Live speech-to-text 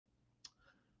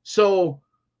So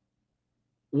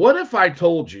what if I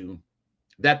told you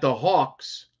that the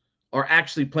Hawks are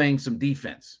actually playing some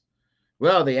defense?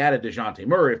 Well, they added Dejounte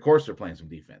Murray. Of course, they're playing some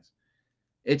defense.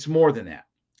 It's more than that.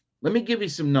 Let me give you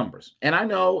some numbers. And I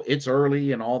know it's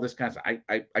early and all this kind of stuff.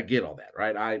 I get all that,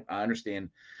 right? I understand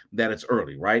that it's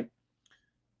early, right?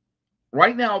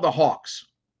 Right now, the Hawks,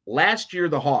 last year,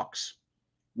 the Hawks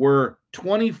were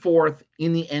 24th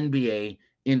in the NBA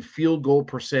in field goal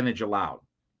percentage allowed.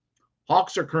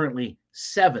 Hawks are currently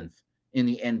 7th in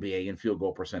the NBA in field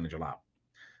goal percentage allowed.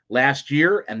 Last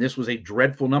year, and this was a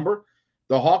dreadful number,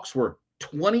 the Hawks were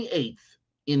 28th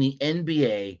in the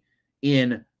NBA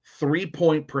in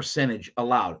three-point percentage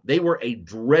allowed. They were a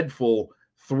dreadful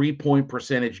three-point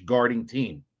percentage guarding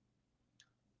team.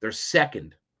 They're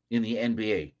second in the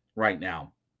NBA right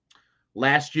now.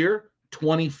 Last year,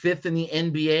 25th in the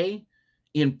NBA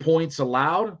in points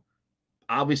allowed.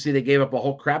 Obviously, they gave up a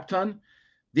whole crap ton.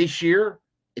 This year,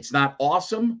 it's not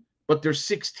awesome, but they're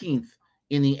 16th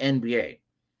in the NBA.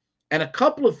 And a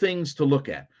couple of things to look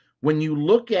at. When you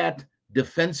look at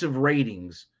defensive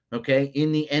ratings, okay,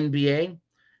 in the NBA,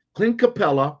 Clint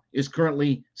Capella is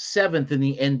currently 7th in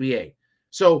the NBA.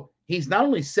 So he's not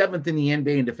only 7th in the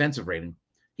NBA in defensive rating,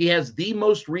 he has the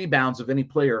most rebounds of any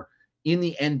player in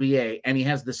the NBA, and he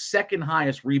has the second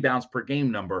highest rebounds per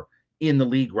game number in the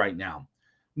league right now.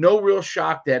 No real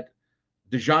shock that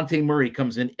Dejounte Murray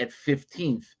comes in at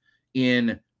 15th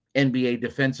in NBA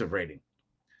defensive rating.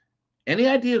 Any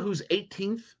idea who's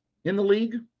 18th in the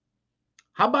league?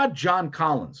 How about John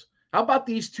Collins? How about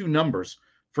these two numbers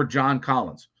for John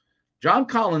Collins? John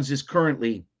Collins is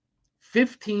currently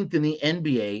 15th in the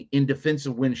NBA in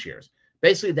defensive win shares.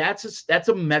 Basically, that's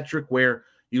a metric where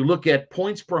you look at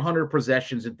points per 100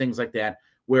 possessions and things like that,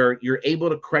 where you're able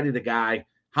to credit a guy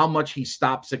how much he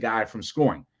stops a guy from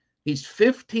scoring. He's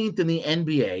 15th in the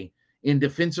NBA in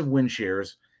defensive win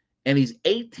shares, and he's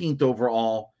 18th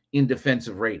overall in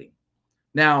defensive rating.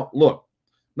 Now, look,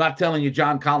 I'm not telling you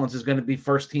John Collins is going to be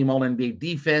first team All-NBA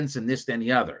defense and this, and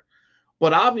the other.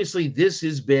 But obviously, this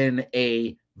has been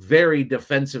a very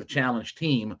defensive challenge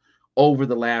team over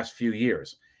the last few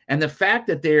years. And the fact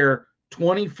that they're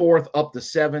 24th up to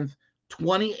 7th,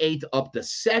 28th up to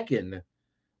 2nd,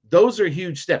 those are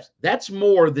huge steps. That's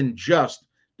more than just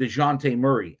Dejounte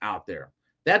Murray out there.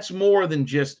 That's more than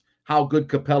just how good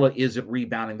Capella is at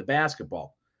rebounding the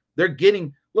basketball. They're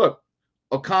getting, look,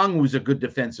 Okongwu's a good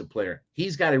defensive player.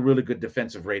 He's got a really good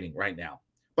defensive rating right now.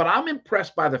 But I'm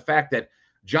impressed by the fact that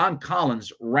John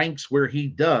Collins ranks where he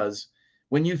does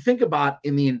when you think about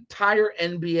in the entire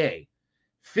NBA,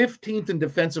 15th in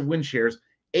defensive win shares,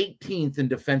 18th in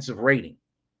defensive rating.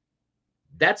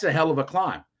 That's a hell of a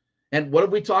climb. And what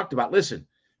have we talked about? Listen,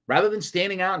 rather than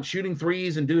standing out and shooting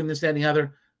threes and doing this, that, and the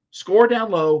other, score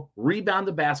down low, rebound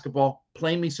the basketball,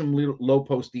 play me some low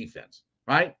post defense,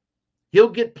 right? He'll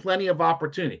get plenty of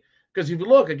opportunity. Because if you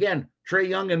look, again, Trae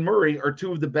Young and Murray are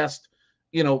two of the best,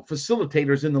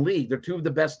 facilitators in the league. They're two of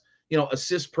the best,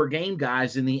 assists per game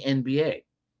guys in the NBA.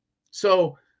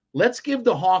 So let's give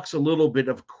the Hawks a little bit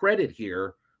of credit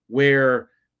here where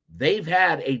they've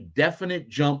had a definite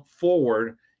jump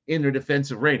forward in their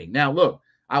defensive rating. Now, look,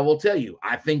 I will tell you,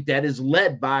 I think that is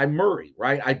led by Murray,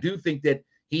 right? I do think that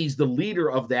he's the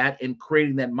leader of that in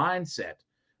creating that mindset.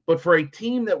 But for a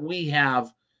team that we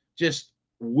have just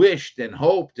wished and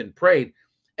hoped and prayed,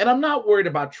 and I'm not worried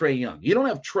about Trae Young. You don't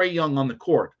have Trae Young on the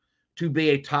court to be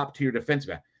a top-tier defensive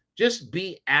back. Just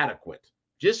be adequate.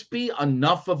 Just be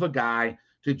enough of a guy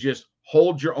to just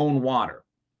hold your own water.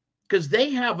 Because they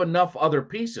have enough other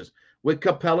pieces with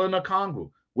Capella and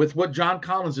Okongwu, with what John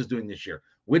Collins is doing this year,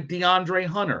 with DeAndre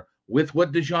Hunter, with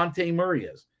what Dejounte Murray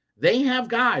is. They have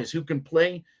guys who can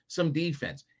play some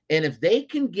defense. And if they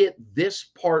can get this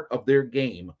part of their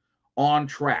game on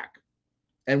track,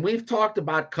 and we've talked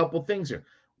about a couple things here.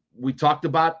 We talked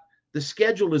about the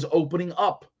schedule is opening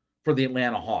up for the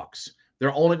Atlanta Hawks.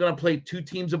 They're only going to play two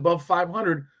teams above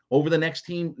 500 over the next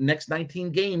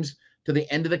 19 games to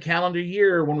the end of the calendar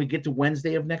year when we get to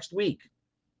Wednesday of next week,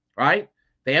 right?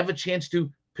 They have a chance to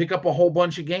pick up a whole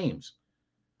bunch of games.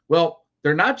 Well,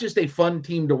 they're not just a fun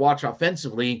team to watch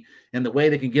offensively and the way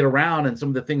they can get around and some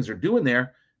of the things they're doing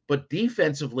there, but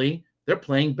defensively, they're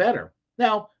playing better.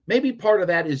 Now, maybe part of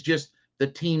that is just the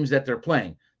teams that they're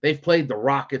playing. They've played the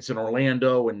Rockets and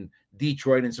Orlando and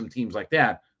Detroit and some teams like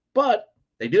that, but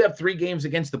they do have 3 games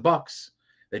against the Bucks.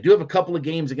 They do have a couple of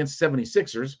games against the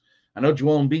 76ers. I know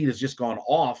Joel Embiid has just gone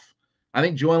off. I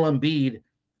think Joel Embiid,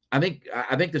 I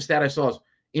think the stat I saw is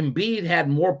Embiid had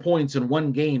more points in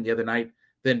one game the other night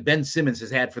than Ben Simmons has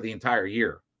had for the entire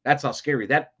year. That's how scary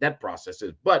that process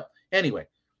is. But anyway,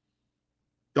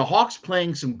 the Hawks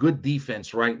playing some good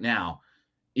defense right now.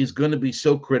 is going to be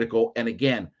so critical. And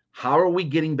again, how are we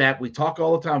getting back? We talk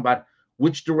all the time about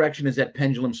which direction is that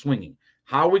pendulum swinging.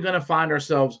 How are we going to find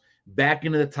ourselves back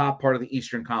into the top part of the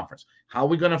Eastern Conference? How are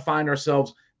we going to find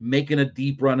ourselves making a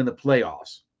deep run in the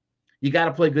playoffs? You got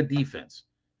to play good defense.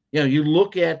 You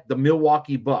look at the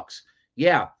Milwaukee Bucks.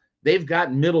 Yeah, they've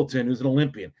got Middleton, who's an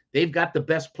Olympian. They've got the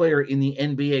best player in the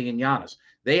NBA in Giannis.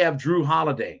 They have Drew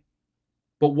Holiday.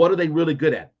 But what are they really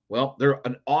good at? Well, they're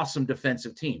an awesome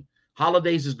defensive team.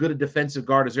 Holiday's as good a defensive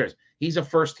guard as there is. He's a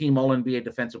first-team All-NBA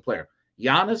defensive player.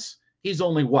 Giannis, he's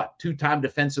only what? Two-time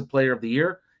defensive player of the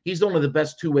year. He's only the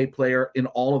best two-way player in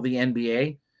all of the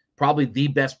NBA. Probably the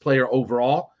best player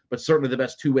overall, but certainly the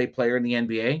best two-way player in the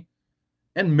NBA.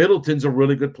 And Middleton's a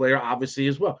really good player, obviously,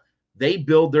 as well. They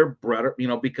build their bread,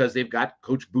 because they've got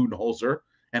Coach Budenholzer,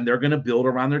 and they're going to build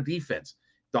around their defense.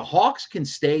 The Hawks can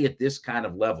stay at this kind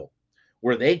of level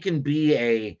where they can be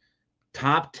a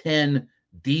top 10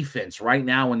 defense right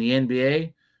now in the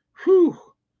NBA. Whew.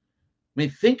 I mean,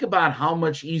 think about how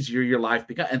much easier your life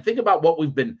becomes. And think about what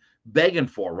we've been begging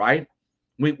for, right?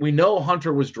 We know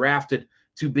Hunter was drafted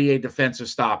to be a defensive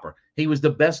stopper. He was the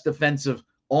best defensive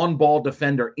on-ball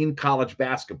defender in college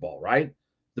basketball, right?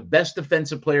 The best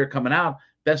defensive player coming out,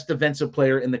 best defensive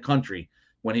player in the country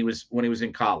when he was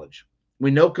in college.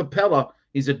 We know Capella,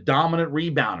 he's a dominant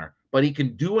rebounder, but he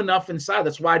can do enough inside.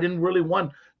 That's why I didn't really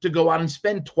want to go out and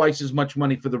spend twice as much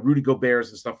money for the Rudy Goberts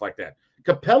and stuff like that.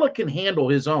 Capella can handle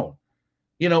his own.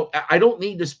 I don't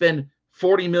need to spend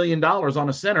 $40 million on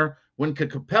a center when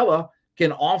Capella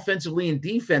can offensively and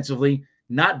defensively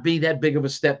not be that big of a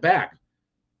step back.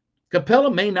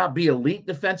 Capella may not be elite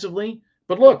defensively,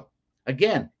 but look,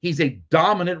 again, he's a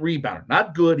dominant rebounder.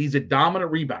 Not good, he's a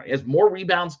dominant rebounder. He has more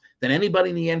rebounds than anybody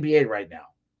in the NBA right now.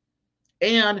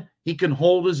 And he can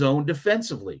hold his own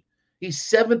defensively. He's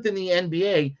 7th in the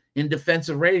NBA in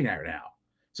defensive rating right now.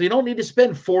 So you don't need to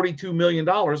spend $42 million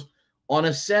on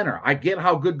a center. I get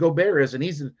how good Gobert is, and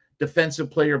he's a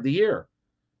defensive player of the year.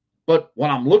 But when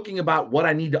I'm looking about what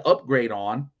I need to upgrade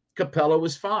on, Capella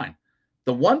was fine.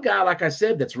 The one guy, like I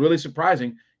said, that's really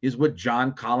surprising is what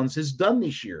John Collins has done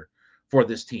this year for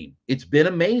this team. It's been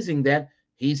amazing that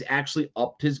he's actually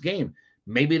upped his game.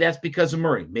 Maybe that's because of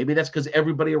Murray. Maybe that's because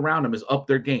everybody around him has upped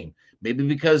their game. Maybe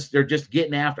because they're just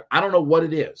getting after. I don't know what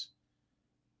it is.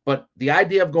 But the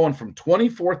idea of going from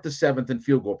 24th to 7th in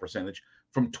field goal percentage,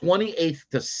 from 28th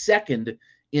to 2nd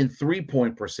in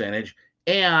three-point percentage,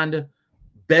 and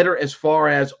better as far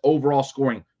as overall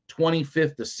scoring,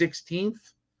 25th to 16th,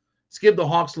 let's give the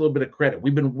Hawks a little bit of credit.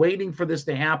 We've been waiting for this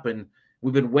to happen.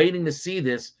 We've been waiting to see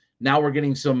this. Now we're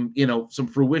getting some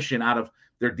fruition out of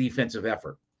their defensive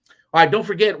effort. All right, don't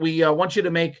forget, we want you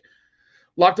to make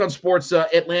Locked On Sports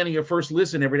Atlanta your first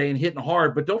listen every day and hitting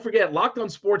hard. But don't forget, Locked On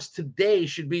Sports Today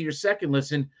should be your second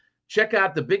listen. Check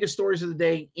out the biggest stories of the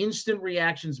day, instant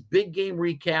reactions, big game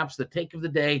recaps, the take of the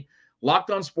day.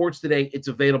 Locked On Sports Today. It's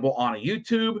available on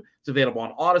YouTube. It's available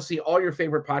on Odyssey, all your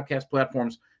favorite podcast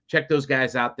platforms. Check those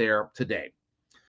guys out there today.